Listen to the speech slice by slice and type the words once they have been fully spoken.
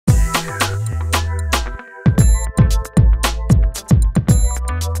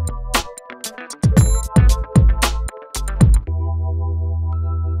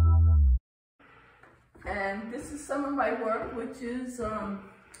images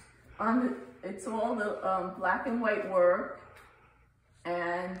it's all the black and white work,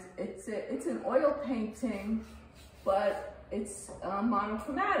 and it's an oil painting, but it's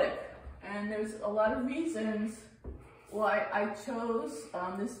monochromatic. And there's a lot of reasons why I chose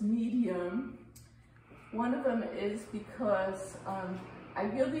this medium. One of them is because I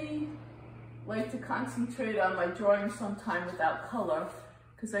really like to concentrate on my drawing sometime without color,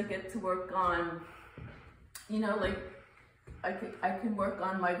 because I get to work on, you know, like I can work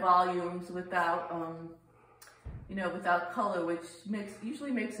on my volumes without, you know, without color, which usually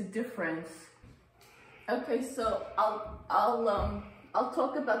makes a difference. Okay, so I'll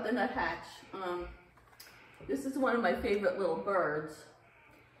talk about the nuthatch. This is one of my favorite little birds,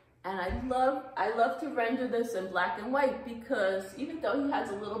 and I love to render this in black and white, because even though he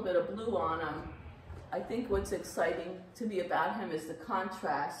has a little bit of blue on him, I think what's exciting to me about him is the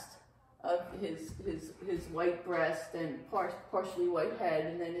contrast of his white breast and partially white head,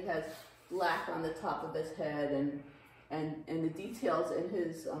 and then he has black on the top of his head, and the details in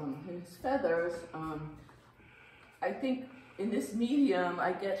his feathers. I think in this medium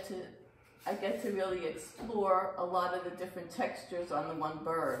I get to really explore a lot of the different textures on the one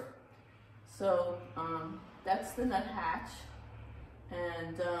bird. So that's the nuthatch,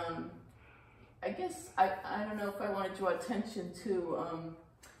 and I guess I don't know if I want to draw attention to.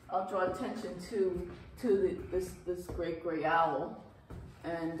 I'll draw attention to this great gray owl,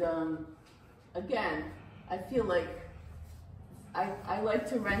 and again, I feel like I like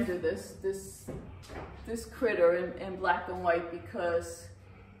to render this critter in black and white, because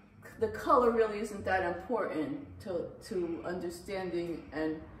the color really isn't that important to understanding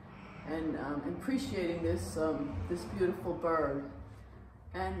and appreciating this beautiful bird.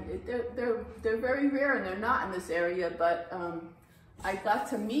 And they're very rare, and they're not in this area, but I got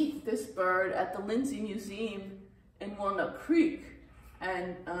to meet this bird at the Lindsay Museum in Walnut Creek,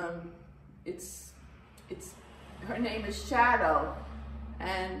 and her name is Shadow,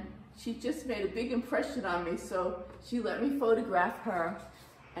 and she just made a big impression on me, so she let me photograph her,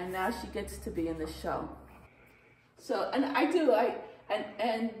 and now she gets to be in the show. So, and I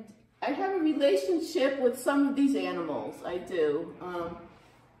have a relationship with some of these animals. I do.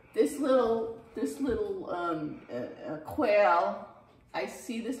 This little quail, I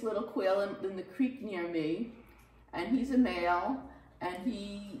see this little quail in the creek near me, and he's a male, and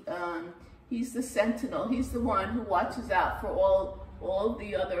he's the sentinel. He's the one who watches out for all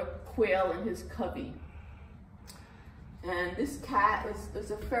the other quail in his covey. And this cat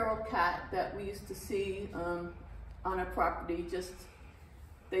is a feral cat that we used to see on our property. Just,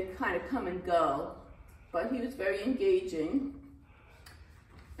 they kind of come and go, but he was very engaging.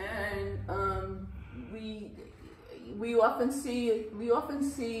 And we often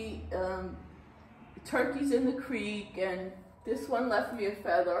see turkeys in the creek, and this one left me a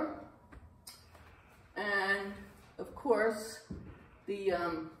feather. And of course, the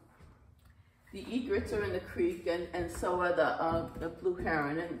egrets are in the creek, and so are the blue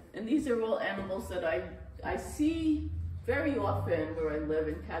heron. And these are all animals that I see very often where I live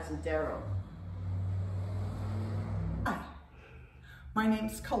in Cazadero. Hi, my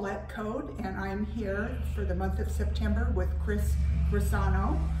name's Colette Coad, and I'm here for the month of September with Chris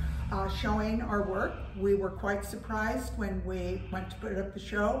Grassano, showing our work. We were quite surprised when we went to put up the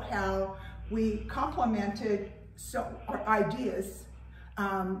show how we complemented our ideas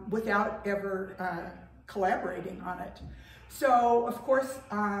without ever collaborating on it. So, of course,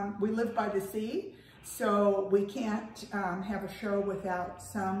 we live by the sea, so we can't have a show without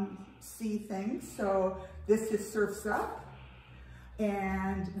some sea things. So this is Surf's Up,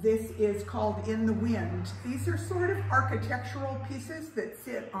 and this is called In the Wind. These are sort of architectural pieces that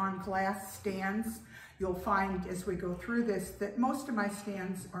sit on glass stands. You'll find as we go through this that most of my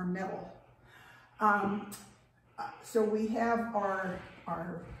stands are metal. So we have our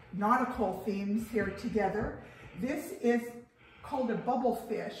nautical themes here together. This is called a bubble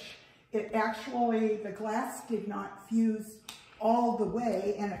fish. It actually, the glass did not fuse all the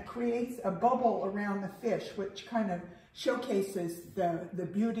way, and it creates a bubble around the fish, which kind of showcases the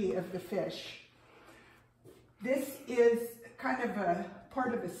beauty of the fish. This is kind of a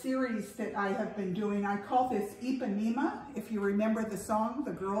part of a series that I have been doing. I call this Ipanema. If you remember the song,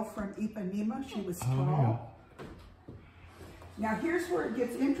 The Girl from Ipanema, she was tall. Now here's where it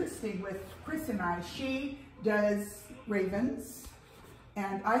gets interesting with Chris and I. She does ravens,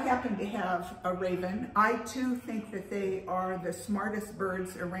 and I happen to have a raven. I too think that they are the smartest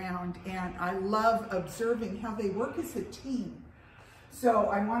birds around, and I love observing how they work as a team. So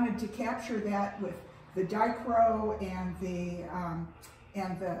I wanted to capture that with the dichro and the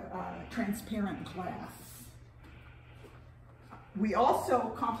transparent glass. We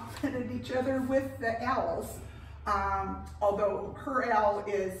also complemented each other with the owls, although her owl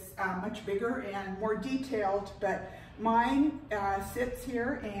is much bigger and more detailed, but mine sits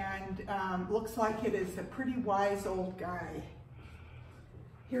here and looks like it is a pretty wise old guy.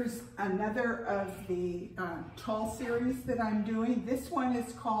 Here's another of the tall series that I'm doing. This one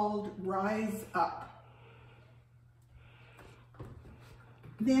is called Rise Up.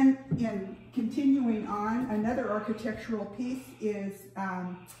 Then in continuing on, another architectural piece is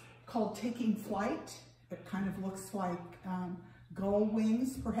called Taking Flight. It kind of looks like gull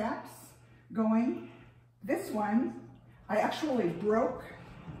wings, perhaps, going. This one, I actually broke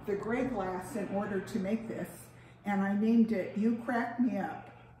the gray glass in order to make this, and I named it You Crack Me Up,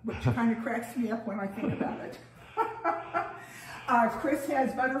 which kind of cracks me up when I think about it. Chris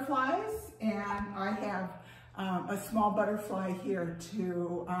has butterflies, and I have a small butterfly here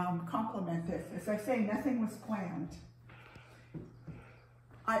to complement this. As I say, nothing was planned.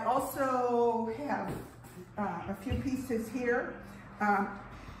 I also have a few pieces here.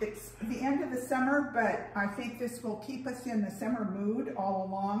 It's the end of the summer, but I think this will keep us in the summer mood all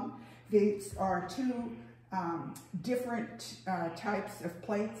along. These are two different types of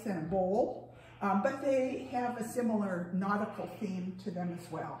plates and a bowl, but they have a similar nautical theme to them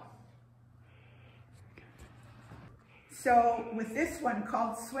as well. So with this one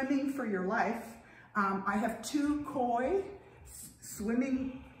called Swimming for Your Life, I have two koi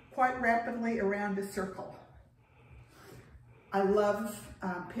swimming quite rapidly around a circle. I love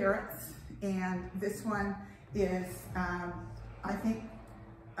parrots, and this one is, I think,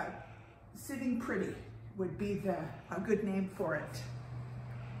 Sitting Pretty would be a good name for it.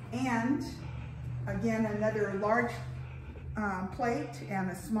 And again, another large plate and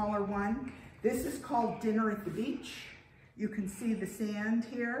a smaller one. This is called Dinner at the Beach. You can see the sand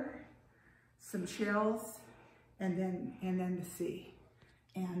here, some shells, and then the sea.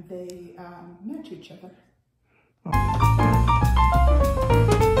 And they match each other.